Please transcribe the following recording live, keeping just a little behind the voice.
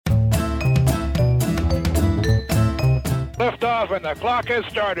liftoff and the clock has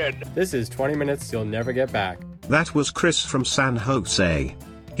started. This is 20 Minutes You'll Never Get Back. That was Chris from San Jose.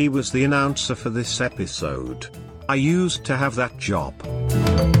 He was the announcer for this episode. I used to have that job.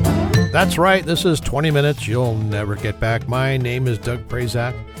 That's right. This is 20 Minutes You'll Never Get Back. My name is Doug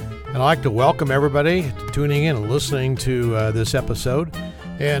Prazak, and I'd like to welcome everybody to tuning in and listening to this episode.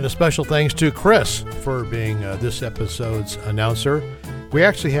 And a special thanks to Chris for being this episode's announcer. We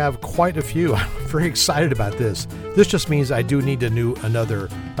actually have quite a few. I'm very excited about this. This just means I do need to do another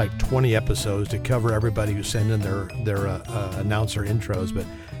 20 episodes to cover everybody who sent in their announcer intros. But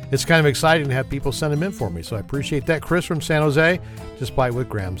it's kind of exciting to have people send them in for me. So I appreciate that, Chris from San Jose, despite what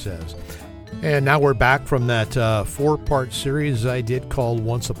Graham says. And now we're back from that 4-part series I did called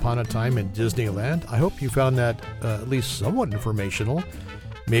Once Upon a Time in Disneyland. I hope you found that at least somewhat informational.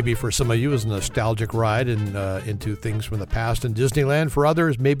 Maybe for some of you, it's a nostalgic ride into things from the past in Disneyland. For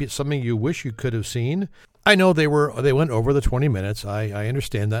others, maybe it's something you wish you could have seen. I know they went over the 20 minutes. I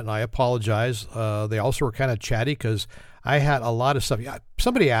understand that, and I apologize. They also were kind of chatty because I had a lot of stuff.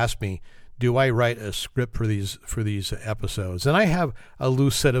 Somebody asked me, do I write a script for these episodes? And I have a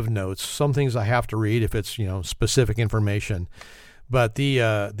loose set of notes. Some things I have to read if it's specific information. But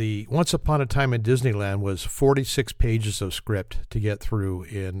the Once Upon a Time in Disneyland was 46 pages of script to get through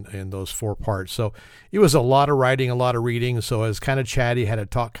in those 4 parts. So it was a lot of writing, a lot of reading. So I was kind of chatty, had to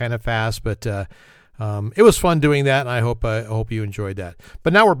talk kind of fast, but it was fun doing that, and I hope you enjoyed that.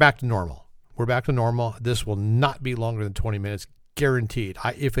 But now we're back to normal. We're back to normal. This will not be longer than 20 minutes, guaranteed.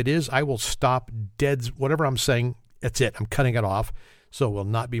 If it is, I will stop dead. Whatever I'm saying, that's it. I'm cutting it off. So it will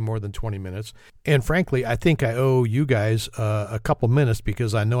not be more than 20 minutes. And frankly, I think I owe you guys a couple minutes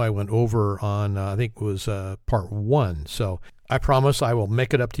because I know I went over on, I think it was part 1. So I promise I will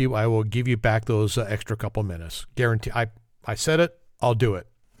make it up to you. I will give you back those extra couple minutes. Guarantee. I said it. I'll do it.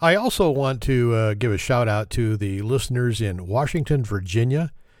 I also want to give a shout out to the listeners in Washington,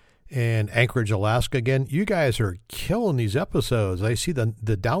 Virginia, and Anchorage, Alaska. Again, you guys are killing these episodes. I see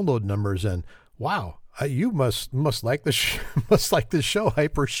the download numbers, and wow. You must like the show. I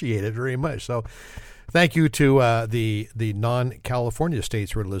appreciate it very much. So, thank you to the non-California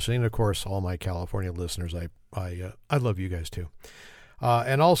states who are listening. Of course, all my California listeners. I love you guys too.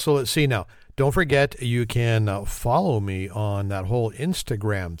 And also, let's see now. Don't forget you can follow me on that whole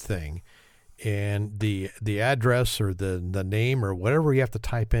Instagram thing, and the address or the name or whatever you have to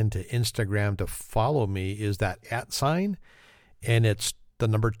type into Instagram to follow me is that @sign, and it's the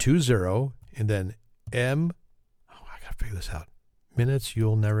number 20 and then I gotta figure this out. Minutes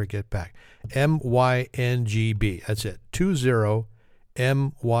You'll Never Get Back. MYNGB. That's it. 20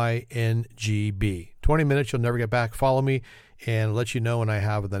 MYNGB. 20 Minutes You'll Never Get Back. Follow me and let you know when I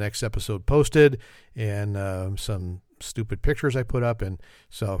have the next episode posted and some stupid pictures I put up. And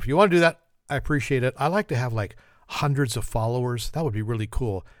so if you want to do that, I appreciate it. I like to have hundreds of followers. That would be really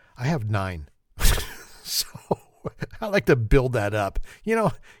cool. I have 9. So I like to build that up.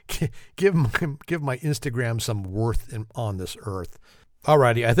 Give my Instagram some worth on this earth.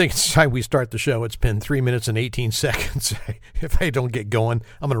 Alrighty, I think it's time we start the show. It's been 3 minutes and 18 seconds. If I don't get going,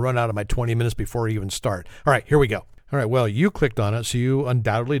 I'm going to run out of my 20 minutes before I even start. All right, here we go. All right, well, you clicked on it, so you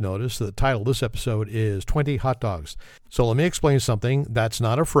undoubtedly noticed that the title of this episode is 20 Hot Dogs. So let me explain something. That's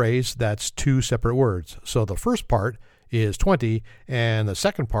not a phrase. That's 2 separate words. So the first part is 20, and the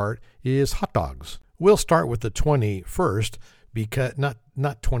second part is hot dogs. We'll start with the 20 first, because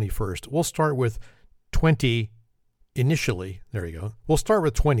not 21st. We'll start with 20 initially. There you go. We'll start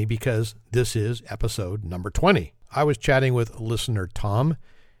with 20 because this is episode number 20. I was chatting with listener Tom,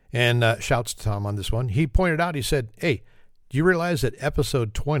 and shouts to Tom on this one. He pointed out, he said, hey, do you realize that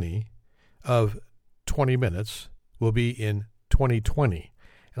episode 20 of 20 Minutes will be in 2020?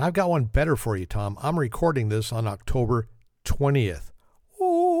 And I've got one better for you, Tom. I'm recording this on October 20th.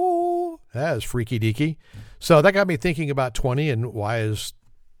 That is freaky deaky. So that got me thinking about 20 and why is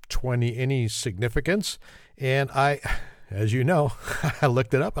 20 any significance? And as you know, I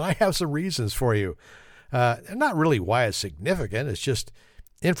looked it up and I have some reasons for you. Not really why it's significant. It's just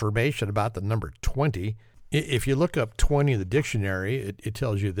information about the number 20. If you look up 20 in the dictionary, it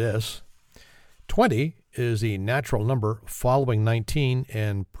tells you this. 20 is the natural number following 19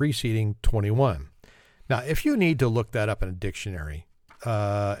 and preceding 21. Now, if you need to look that up in a dictionary,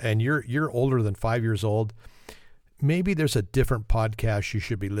 and you're older than 5 years old, maybe there's a different podcast you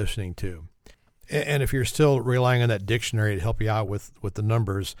should be listening to. And if you're still relying on that dictionary to help you out with the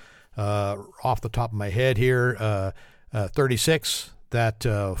numbers, off the top of my head here, 36, that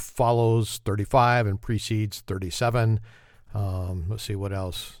follows 35 and precedes 37. Let's see, what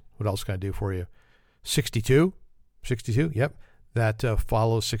else? What else can I do for you? 62, yep. That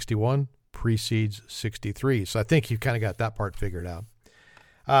follows 61, precedes 63. So I think you've kind of got that part figured out.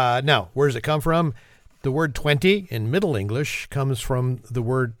 Now, where does it come from? The word 20 in Middle English comes from the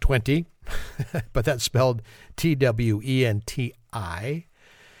word 20, but that's spelled Twenti.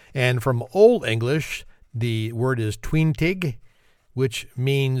 And from Old English, the word is twintig, which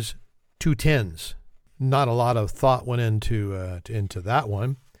means 2 tens. Not a lot of thought went into that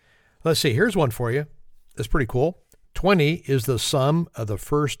one. Let's see, here's one for you. That's pretty cool. 20 is the sum of the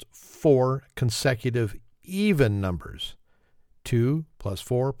first 4 consecutive even numbers. 2 plus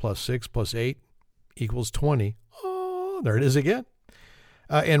 4 plus 6 plus 8 equals 20. Oh, there it is again.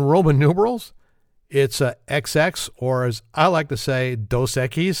 In Roman numerals, it's XX, or as I like to say, Dos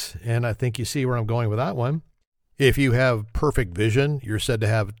Equis, and I think you see where I'm going with that one. If you have perfect vision, you're said to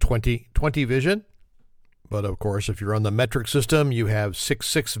have 20/20 vision. But of course, if you're on the metric system, you have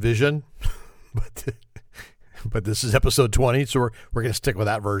 6/6 vision. But this is episode 20, so we're going to stick with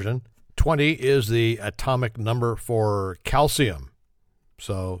that version. 20 is the atomic number for calcium.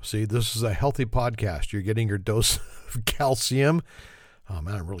 So, see, this is a healthy podcast. You're getting your dose of calcium. Oh,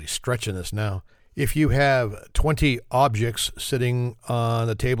 man, I'm really stretching this now. If you have 20 objects sitting on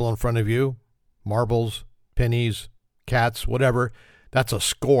the table in front of you, marbles, pennies, cats, whatever, that's a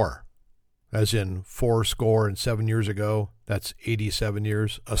score. As in 407 years ago, that's 87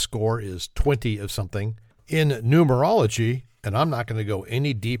 years. A score is 20 of something. In numerology, and I'm not going to go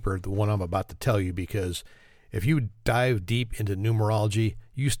any deeper than what I'm about to tell you, because if you dive deep into numerology,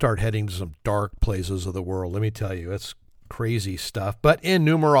 you start heading to some dark places of the world. Let me tell you, it's crazy stuff. But in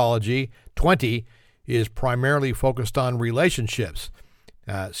numerology, 20 is primarily focused on relationships.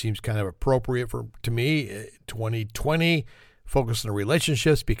 It seems kind of appropriate to me. 2020, focused on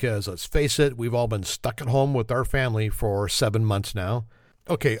relationships, because let's face it, we've all been stuck at home with our family for 7 months now.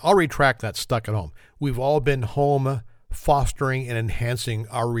 Okay, I'll retract that stuck at home. We've all been home fostering and enhancing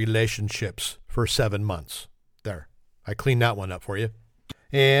our relationships for 7 months. There, I cleaned that one up for you.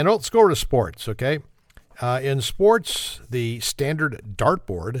 And let's go to sports, okay? In sports, the standard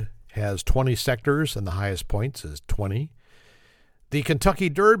dartboard has 20 sectors, and the highest points is 20. The Kentucky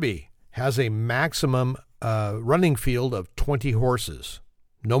Derby has a maximum running field of 20 horses.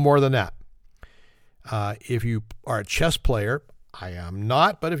 No more than that. If you are a chess player, I am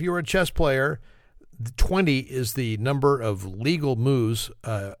not, but if you were a chess player, 20 is the number of legal moves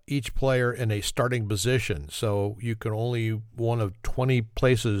each player in a starting position. So you can only one of 20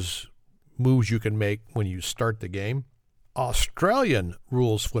 moves you can make when you start the game. Australian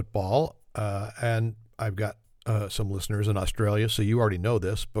rules football, and I've got some listeners in Australia, so you already know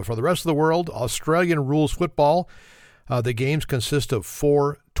this. But for the rest of the world, Australian rules football, the games consist of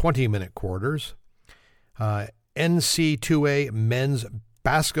 4 20-minute quarters. NC2A men's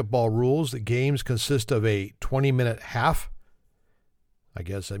basketball rules, the games consist of a 20-minute half. I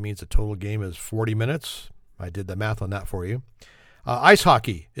guess that means the total game is 40 minutes. I did the math on that for you. Ice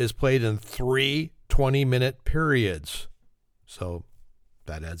hockey is played in 3 20-minute periods. So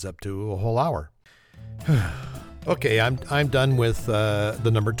that adds up to a whole hour. Okay, I'm done with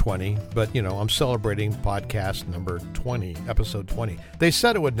the number 20, but, you know, I'm celebrating podcast number 20, episode 20. They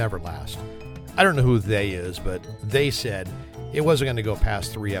said it would never last. I don't know who they is, but they said it wasn't going to go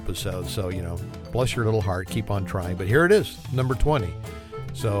past 3 episodes. So, you know, bless your little heart. Keep on trying. But here it is, number 20.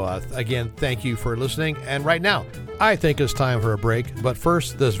 So, again, thank you for listening. And right now, I think it's time for a break. But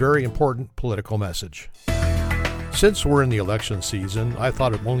first, this very important political message. Since we're in the election season, I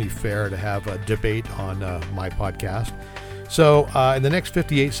thought it only fair to have a debate on my podcast. So, in the next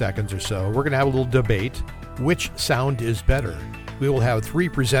 58 seconds or so, we're going to have a little debate. Which sound is better? We will have 3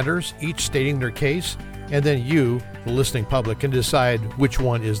 presenters, each stating their case, and then you, the listening public, can decide which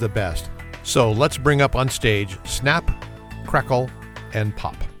one is the best. So let's bring up on stage Snap, Crackle, and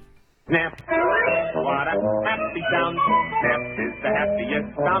Pop. Snap, what a happy sound. Snap is the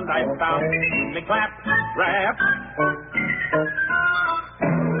happiest sound I've found. Me clap, rap.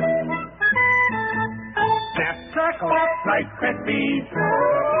 Snap, crackle, Rice Krispies.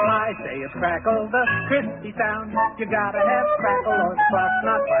 I say it's crackle, the crispy sound. You gotta have crackle or the crust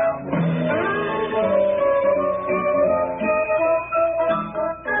not found.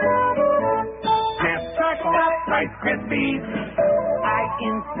 Snap, crackle, Rice Krispies. I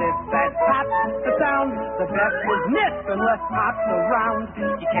insist that pop's the sound. The best was missed unless pop's around.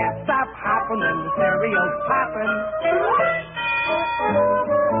 You can't stop hopping when the cereal's popping.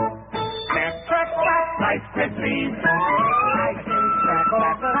 Snap, crackle, Rice Krispies. I can crackle,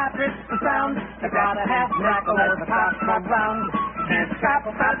 pop, it's the sound. I gotta have crackle or the pop's around. Can't stop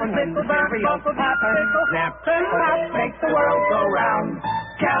hopping when the cereal's popping. Snap, crackle, pop, makes the world go round.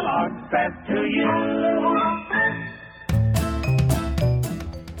 Kellogg's best to you.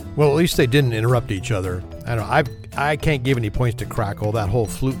 Well, at least they didn't interrupt each other. I don't know. I can't give any points to Crackle. That whole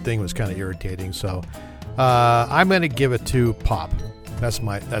flute thing was kind of irritating. So I'm going to give it to Pop. That's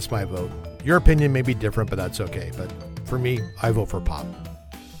my vote. Your opinion may be different, but that's okay. But for me, I vote for Pop.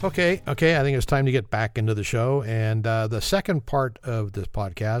 Okay. I think it's time to get back into the show. And the second part of this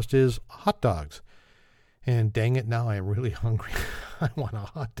podcast is hot dogs. And dang it, now I'm really hungry. I want a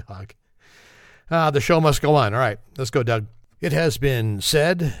hot dog. The show must go on. All right, let's go, Doug. It has been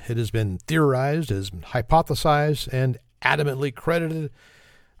said, it has been theorized, it has been hypothesized, and adamantly credited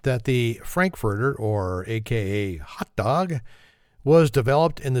that the Frankfurter, or aka hot dog, was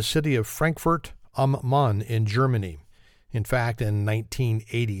developed in the city of Frankfurt am Main in Germany. In fact, in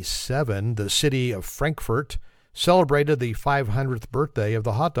 1987, the city of Frankfurt celebrated the 500th birthday of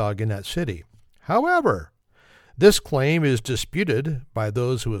the hot dog in that city. However, this claim is disputed by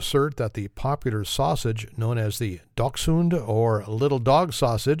those who assert that the popular sausage known as the Dachshund or little dog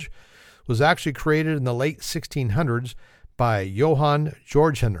sausage was actually created in the late 1600s by Johann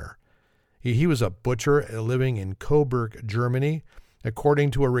Georghener. He was a butcher living in Coburg, Germany.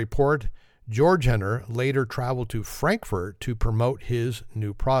 According to a report, Georghener later traveled to Frankfurt to promote his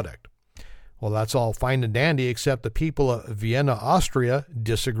new product. Well, that's all fine and dandy, except the people of Vienna, Austria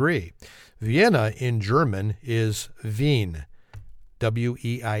disagree. Vienna in German is Wien,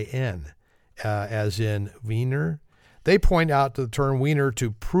 W-E-I-N, as in Wiener. They point out the term Wiener to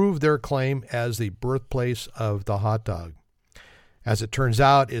prove their claim as the birthplace of the hot dog. As it turns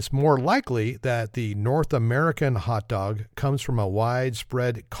out, it's more likely that the North American hot dog comes from a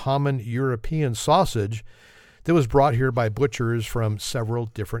widespread common European sausage that was brought here by butchers from several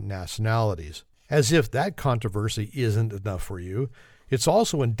different nationalities. As if that controversy isn't enough for you, it's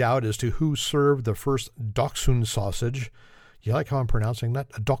also in doubt as to who served the first Dachshund sausage. You like how I'm pronouncing that?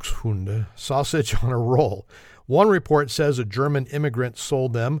 A Dachshund sausage on a roll. One report says a German immigrant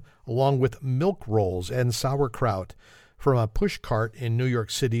sold them along with milk rolls and sauerkraut from a push cart in New York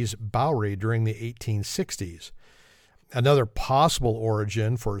City's Bowery during the 1860s. Another possible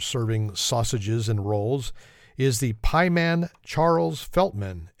origin for serving sausages and rolls is the pieman Charles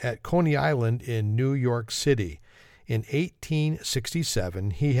Feltman at Coney Island in New York City. In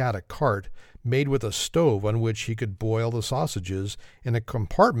 1867, he had a cart made with a stove on which he could boil the sausages and a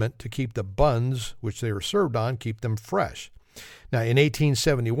compartment to keep the buns, which they were served on, keep them fresh. Now, in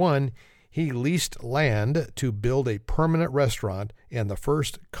 1871, he leased land to build a permanent restaurant, and the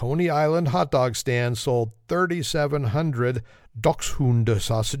first Coney Island hot dog stand sold 3,700 Dachshund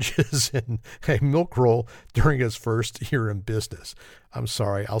sausages in a milk roll during its first year in business. I'm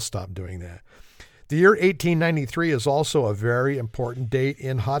sorry, I'll stop doing that. The year 1893 is also a very important date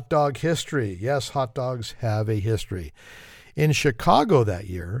in hot dog history. Yes, hot dogs have a history. In Chicago that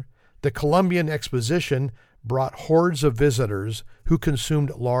year, the Columbian Exposition brought hordes of visitors who consumed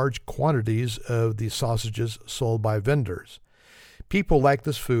large quantities of the sausages sold by vendors. People liked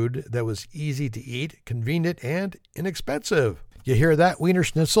this food that was easy to eat, convenient, and inexpensive. You hear that, Wiener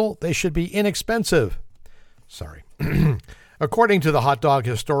Schnitzel? They should be inexpensive. Sorry. According to the hot dog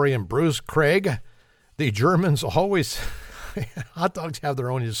historian Bruce Craig, the Germans always... hot dogs have their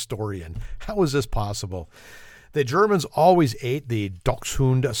own historian. How is this possible? The Germans always ate the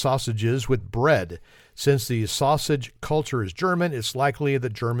Dachshund sausages with bread. Since the sausage culture is German, it's likely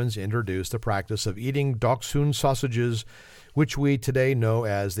that Germans introduced the practice of eating Dachshund sausages, which we today know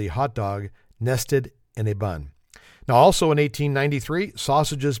as the hot dog, nested in a bun. Now, also in 1893,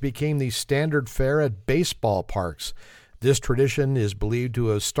 sausages became the standard fare at baseball parks. This tradition is believed to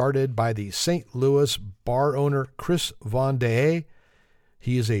have started by the St. Louis bar owner Chris Von Dae.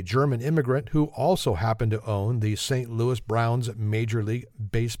 He is a German immigrant who also happened to own the St. Louis Browns Major League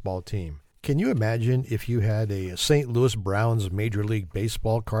Baseball team. Can you imagine if you had a St. Louis Browns Major League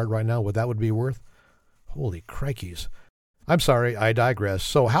Baseball card right now, what that would be worth? Holy crikeys. I'm sorry, I digress.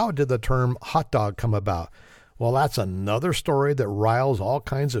 So how did the term hot dog come about? Well, that's another story that riles all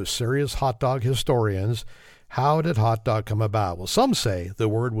kinds of serious hot dog historians. How did hot dog come about? Well, some say the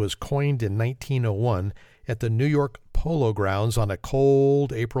word was coined in 1901 at the New York Polo Grounds on a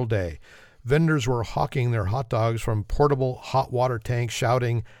cold April day. Vendors were hawking their hot dogs from portable hot water tanks,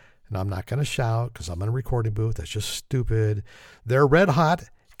 shouting, and I'm not going to shout because I'm in a recording booth. That's just stupid. They're red hot.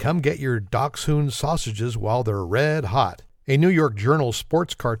 Come get your Dachshund sausages while they're red hot. A New York Journal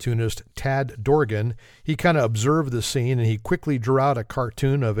sports cartoonist, Tad Dorgan, he kind of observed the scene and he quickly drew out a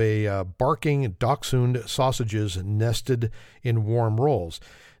cartoon of a barking Dachshund sausages nested in warm rolls.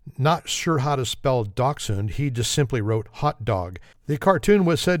 Not sure how to spell Dachshund, he just simply wrote hot dog. The cartoon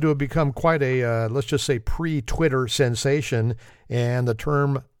was said to have become quite a, let's just say, pre-Twitter sensation, and the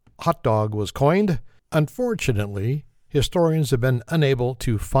term hot dog was coined. Unfortunately, historians have been unable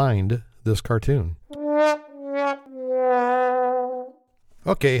to find this cartoon.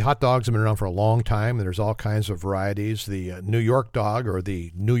 Okay, hot dogs have been around for a long time, and there's all kinds of varieties. The New York dog, or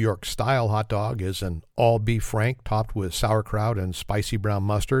the New York style hot dog, is an all-beef frank topped with sauerkraut and spicy brown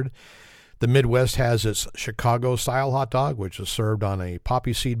mustard. The Midwest has its Chicago style hot dog, which is served on a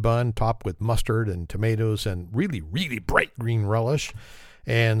poppy seed bun topped with mustard and tomatoes and really, really bright green relish.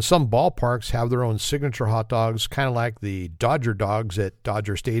 And some ballparks have their own signature hot dogs, kind of like the Dodger dogs at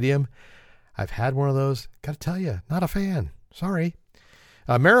Dodger Stadium. I've had one of those. Got to tell you, not a fan. Sorry.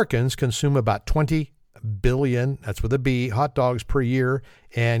 Americans consume about 20 billion, that's with a B, hot dogs per year.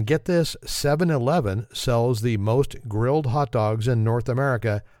 And get this, 7-Eleven sells the most grilled hot dogs in North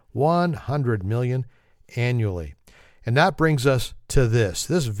America, 100 million annually. And that brings us to this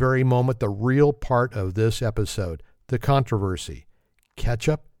very moment, the real part of this episode, the controversy.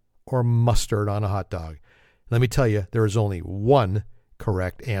 Ketchup or mustard on a hot dog? Let me tell you, there is only one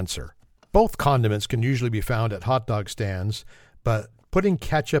correct answer. Both condiments can usually be found at hot dog stands, but putting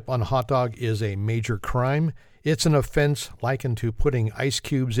ketchup on a hot dog is a major crime. It's an offense likened to putting ice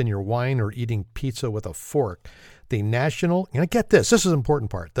cubes in your wine or eating pizza with a fork. The National, and get this is an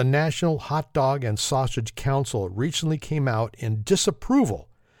important part, the National Hot Dog and Sausage Council recently came out in disapproval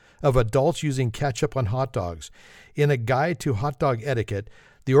of adults using ketchup on hot dogs. In a guide to hot dog etiquette,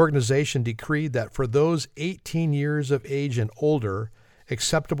 the organization decreed that for those 18 years of age and older,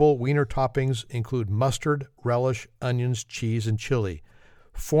 acceptable wiener toppings include mustard, relish, onions, cheese, and chili.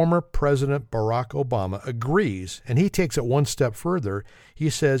 Former President Barack Obama agrees, and he takes it one step further. He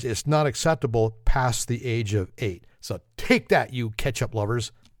says it's not acceptable past the age of 8. So take that, you ketchup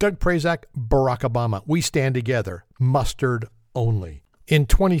lovers. Doug Prazak, Barack Obama. We stand together. Mustard only. In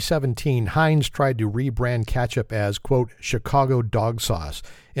 2017, Heinz tried to rebrand ketchup as, quote, Chicago dog sauce,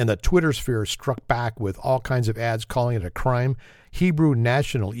 and the Twitter sphere struck back with all kinds of ads calling it a crime. Hebrew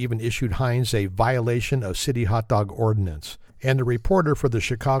National even issued Heinz a violation of city hot dog ordinance. And the reporter for the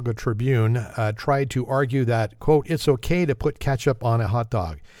Chicago Tribune tried to argue that, quote, it's okay to put ketchup on a hot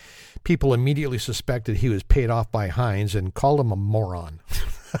dog. People immediately suspected he was paid off by Heinz and called him a moron.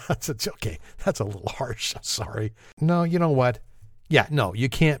 It's okay, that's a little harsh. Sorry. No, you know what? Yeah, no, you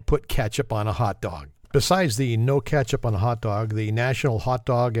can't put ketchup on a hot dog. Besides the no ketchup on a hot dog, the National Hot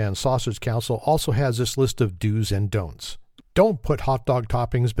Dog and Sausage Council also has this list of do's and don'ts. Don't put hot dog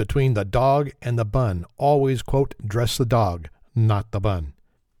toppings between the dog and the bun. Always, quote, dress the dog, not the bun.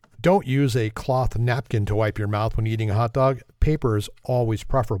 Don't use a cloth napkin to wipe your mouth when eating a hot dog. Paper is always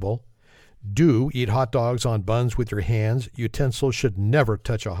preferable. Do eat hot dogs on buns with your hands. Utensils should never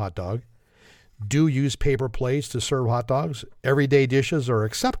touch a hot dog. Do use paper plates to serve hot dogs. Everyday dishes are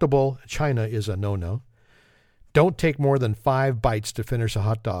acceptable. China is a no-no. Don't take more than 5 bites to finish a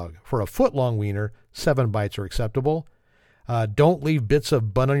hot dog. For a foot-long wiener, 7 bites are acceptable. Don't leave bits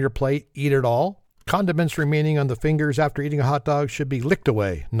of bun on your plate. Eat it all. Condiments remaining on the fingers after eating a hot dog should be licked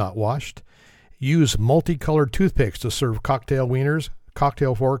away, not washed. Use multicolored toothpicks to serve cocktail wieners.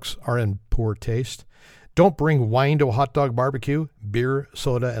 Cocktail forks are in poor taste. Don't bring wine to a hot dog barbecue. Beer,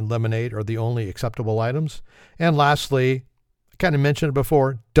 soda, and lemonade are the only acceptable items. And lastly, I kind of mentioned it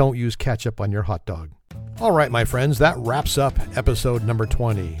before, don't use ketchup on your hot dog. All right, my friends, that wraps up episode number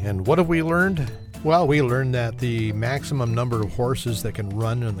 20. And what have we learned? Well, we learned that the maximum number of horses that can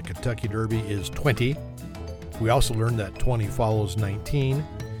run in the Kentucky Derby is 20. We also learned that 20 follows 19.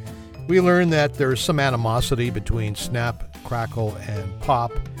 We learned that there's some animosity between Snap, Crackle, and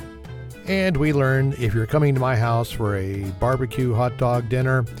Pop. And we learned if you're coming to my house for a barbecue hot dog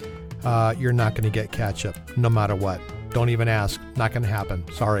dinner, you're not going to get ketchup, no matter what. Don't even ask. Not going to happen.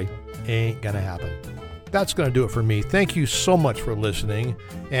 Sorry. Ain't going to happen. That's going to do it for me. Thank you so much for listening.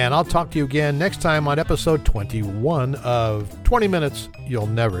 And I'll talk to you again next time on episode 21 of 20 Minutes You'll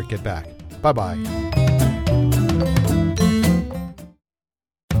Never Get Back. Bye-bye.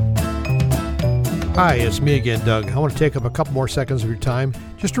 Hi, it's me again, Doug. I want to take up a couple more seconds of your time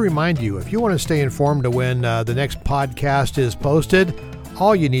just to remind you, if you want to stay informed of when the next podcast is posted,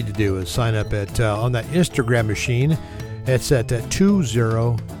 all you need to do is sign up at on that Instagram machine. It's at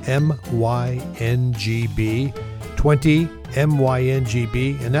 20MYNGB,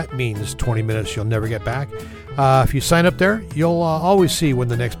 20MYNGB, and that means 20 minutes you'll never get back. If you sign up there, you'll always see when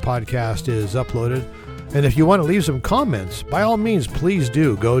the next podcast is uploaded. And if you want to leave some comments, by all means, please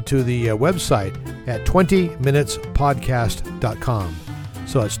do go to the website at 20minutespodcast.com.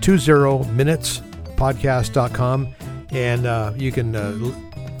 So it's 20minutespodcast.com, and you can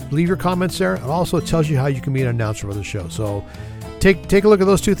leave your comments there. It also tells you how you can be an announcer for the show. So take a look at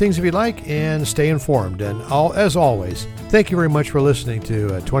those two things if you'd like, and stay informed. And as always, thank you very much for listening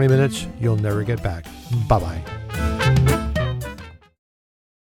to 20 Minutes You'll Never Get Back. Bye-bye.